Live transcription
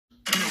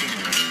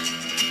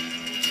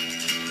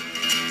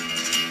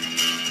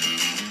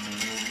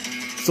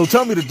So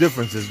tell me the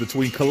differences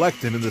between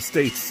collecting in the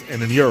States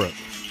and in Europe.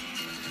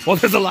 Well,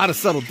 there's a lot of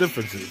subtle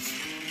differences.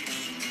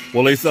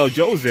 Well, they sell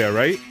Joes there,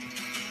 right?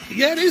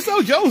 Yeah, they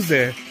sell Joes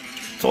there.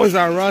 Toys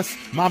R Us,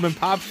 mom and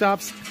pop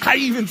shops. I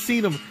even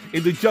seen them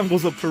in the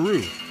jungles of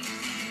Peru.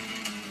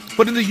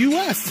 But in the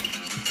U.S.,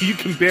 you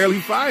can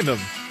barely find them.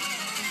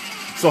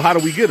 So how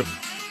do we get them?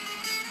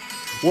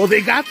 Well,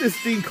 they got this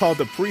thing called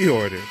the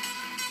pre-order.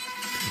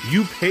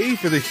 You pay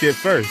for the shit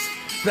first.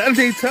 Then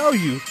they tell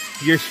you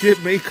your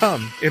shit may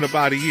come in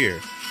about a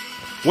year.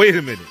 Wait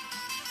a minute.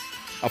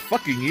 A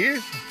fucking year?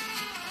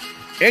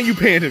 And you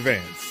pay in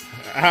advance.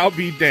 I'll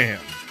be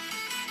damned.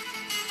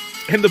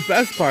 And the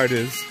best part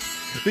is,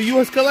 the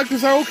U.S.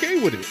 collectors are okay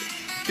with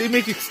it. They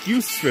make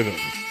excuses for them.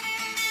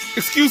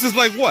 Excuses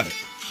like what?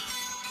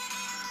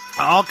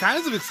 All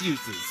kinds of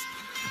excuses.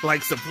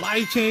 Like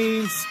supply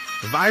chains,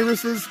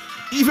 viruses,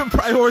 even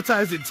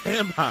prioritizing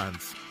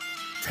tampons.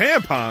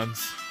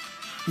 Tampons?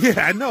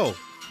 Yeah, I know.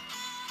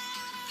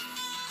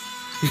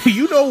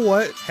 You know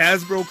what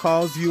Hasbro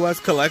calls U.S.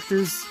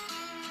 collectors?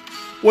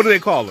 What do they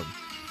call them?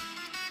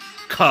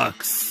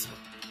 Cucks.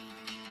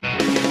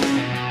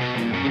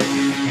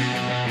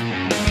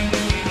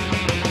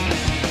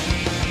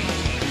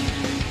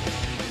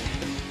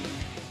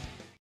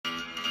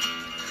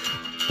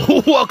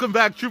 Welcome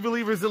back, True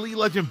Believers. Elite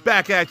Legend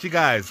back at you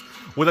guys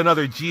with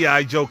another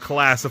G.I. Joe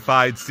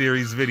Classified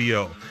Series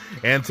video.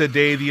 And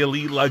today the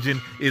Elite Legend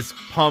is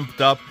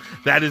pumped up.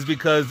 That is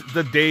because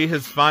the day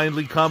has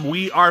finally come.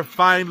 We are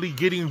finally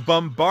getting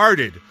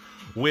bombarded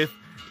with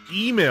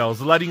emails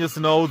letting us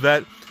know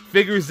that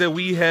figures that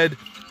we had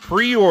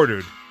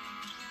pre-ordered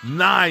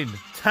 9,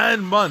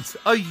 10 months,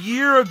 a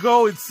year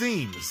ago it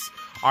seems,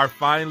 are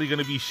finally going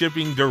to be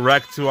shipping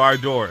direct to our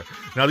door.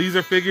 Now these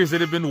are figures that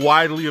have been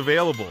widely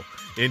available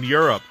in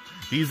Europe.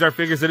 These are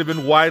figures that have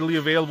been widely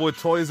available at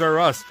Toys R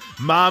Us,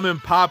 mom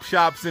and pop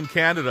shops in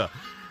Canada,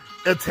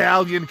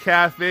 Italian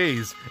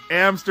cafes,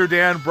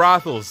 Amsterdam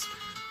brothels.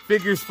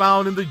 Figures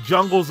found in the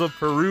jungles of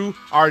Peru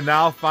are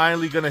now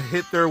finally going to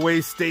hit their way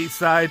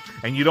stateside,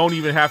 and you don't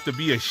even have to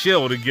be a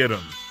shill to get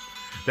them.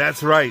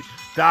 That's right,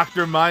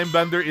 Dr.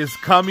 Mindbender is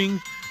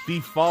coming.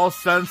 The false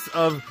sense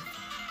of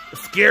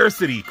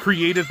scarcity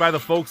created by the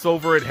folks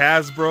over at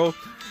Hasbro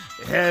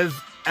has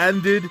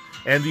ended,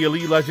 and the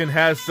Elite Legend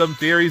has some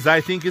theories.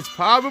 I think it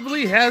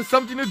probably has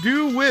something to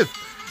do with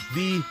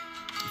the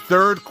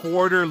third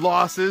quarter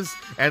losses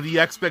and the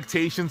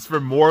expectations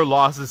for more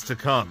losses to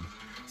come.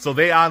 So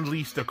they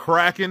unleashed the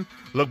Kraken.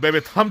 Look,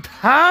 baby,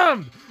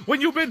 tum-tum,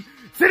 when you've been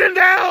sitting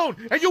down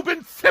and you've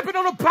been sipping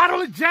on a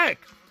bottle of Jack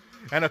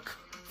and a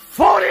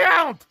 40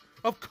 ounce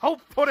of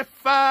Coke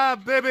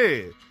 45,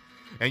 baby,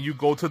 and you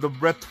go to the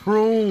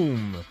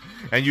bathroom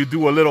and you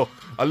do a little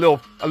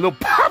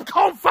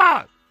popcorn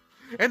fight.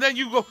 And then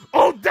you go,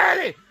 oh,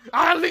 daddy,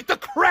 I unleashed the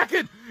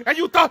Kraken. And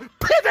you thought,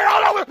 pit it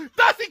all over.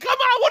 Dusty, come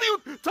on, what are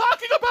you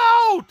talking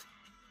about?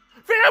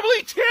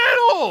 Family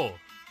Channel.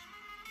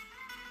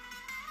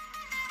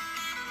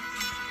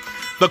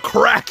 The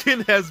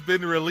Kraken has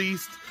been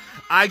released.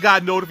 I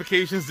got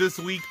notifications this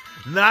week,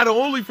 not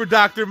only for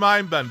Dr.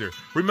 Mindbender.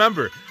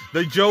 Remember,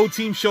 the Joe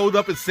team showed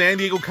up at San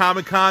Diego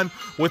Comic-Con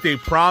with a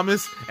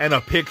promise and a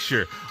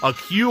picture, a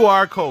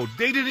QR code.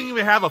 They didn't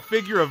even have a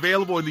figure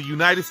available in the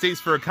United States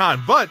for a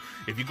con. But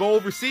if you go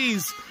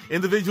overseas,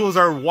 individuals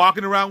are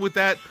walking around with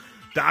that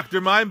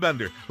Dr.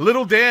 Mindbender.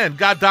 Little Dan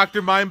got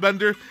Dr.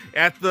 Mindbender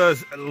at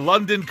the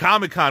London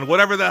Comic-Con,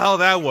 whatever the hell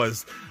that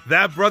was.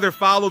 That brother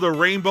followed a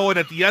rainbow, and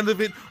at the end of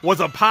it was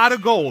a pot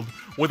of gold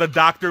with a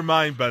Dr.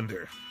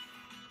 Mindbender.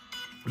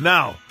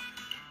 Now,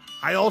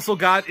 I also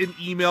got an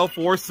email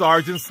for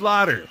Sergeant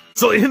Slaughter.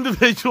 So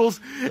individuals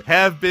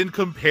have been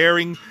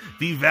comparing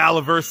the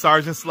Valaverse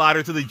Sergeant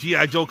Slaughter to the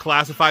G.I. Joe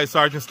Classified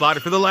Sergeant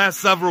Slaughter for the last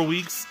several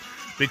weeks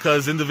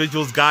because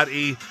individuals got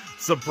a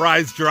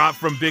surprise drop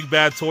from Big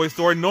Bad Toy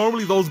Store.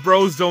 Normally those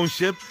bros don't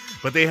ship,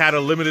 but they had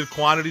a limited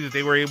quantity that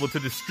they were able to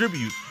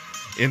distribute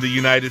in the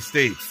United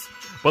States.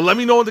 But let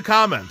me know in the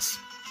comments,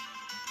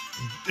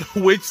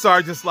 which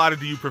Sergeant Slaughter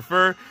do you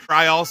prefer?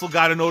 I also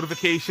got a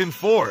notification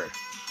for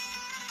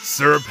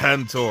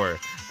Serpentor.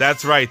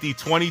 That's right, the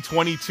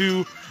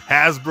 2022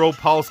 Hasbro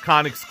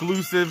PulseCon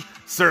exclusive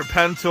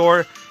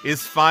Serpentor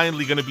is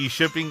finally going to be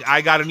shipping.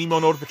 I got an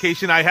email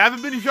notification. I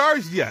haven't been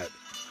charged yet.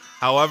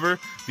 However,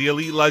 the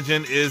Elite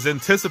Legend is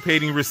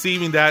anticipating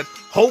receiving that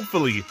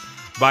hopefully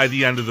by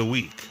the end of the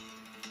week.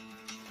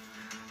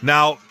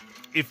 Now,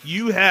 if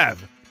you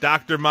have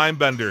Dr.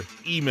 Mindbender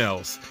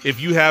emails,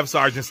 if you have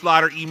Sergeant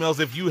Slaughter emails,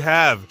 if you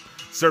have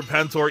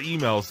Serpentor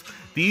emails,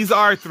 these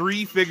are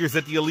 3 figures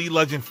that the Elite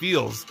Legend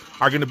feels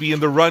are going to be in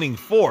the running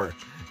for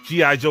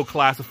G.I. Joe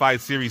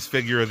Classified Series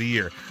Figure of the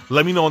Year.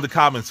 Let me know in the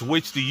comments,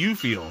 which do you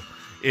feel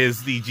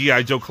is the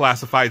G.I. Joe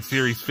Classified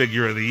Series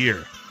Figure of the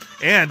Year?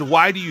 And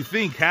why do you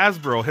think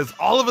Hasbro has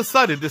all of a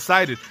sudden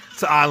decided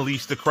to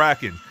unleash the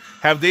Kraken?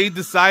 Have they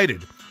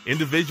decided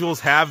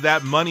individuals have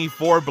that money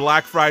for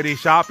Black Friday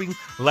shopping?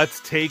 Let's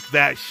take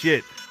that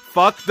shit.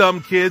 Fuck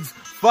them kids.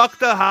 Fuck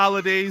the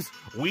holidays.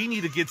 We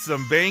need to get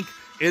some bank.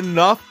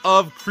 Enough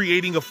of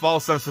creating a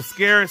false sense of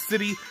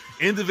scarcity.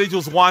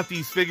 Individuals want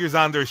these figures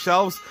on their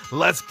shelves.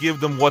 Let's give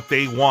them what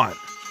they want.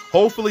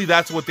 Hopefully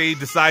that's what they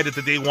decided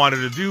that they wanted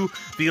to do.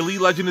 The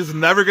Elite Legend is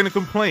never going to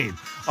complain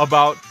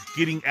about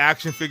getting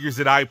action figures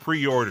that I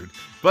pre-ordered.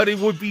 But it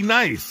would be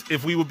nice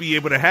if we would be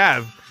able to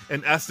have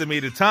an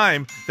estimated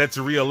time that's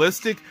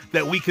realistic,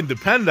 that we can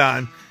depend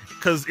on,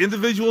 because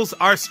individuals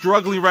are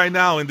struggling right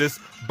now in this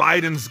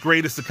Biden's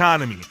greatest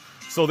economy.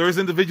 So there's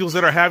individuals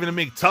that are having to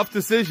make tough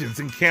decisions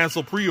and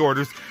cancel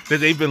pre-orders that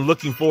they've been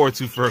looking forward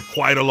to for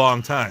quite a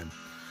long time.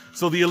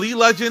 So the Elite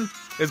Legend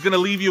is going to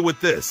leave you with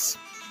this.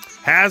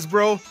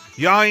 Hasbro,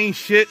 y'all ain't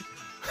shit,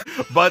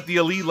 but the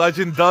Elite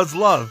Legend does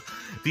love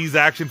these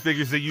action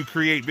figures that you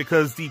create,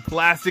 because the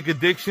plastic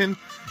addiction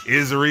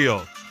is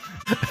real.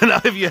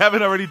 Now, if you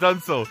haven't already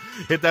done so,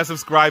 hit that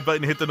subscribe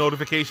button, hit the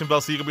notification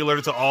bell so you can be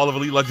alerted to all of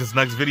Elite Legend's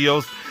next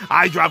videos.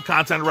 I drop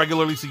content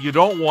regularly, so you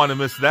don't want to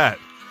miss that.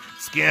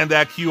 Scan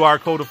that QR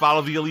code to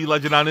follow the Elite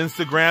Legend on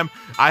Instagram.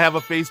 I have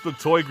a Facebook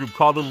toy group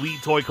called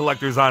Elite Toy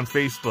Collectors on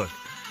Facebook.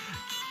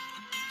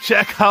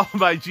 Check out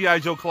my G.I.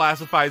 Joe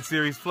Classified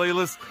Series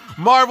playlist,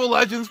 Marvel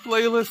Legends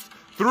playlist,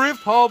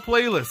 Thrift Haul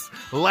playlist.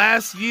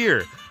 Last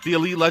year, the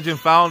Elite Legend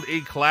found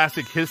a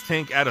classic His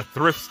Tank at a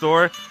thrift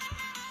store,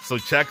 so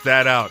check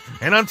that out.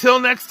 And until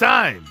next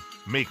time,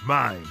 make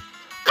mine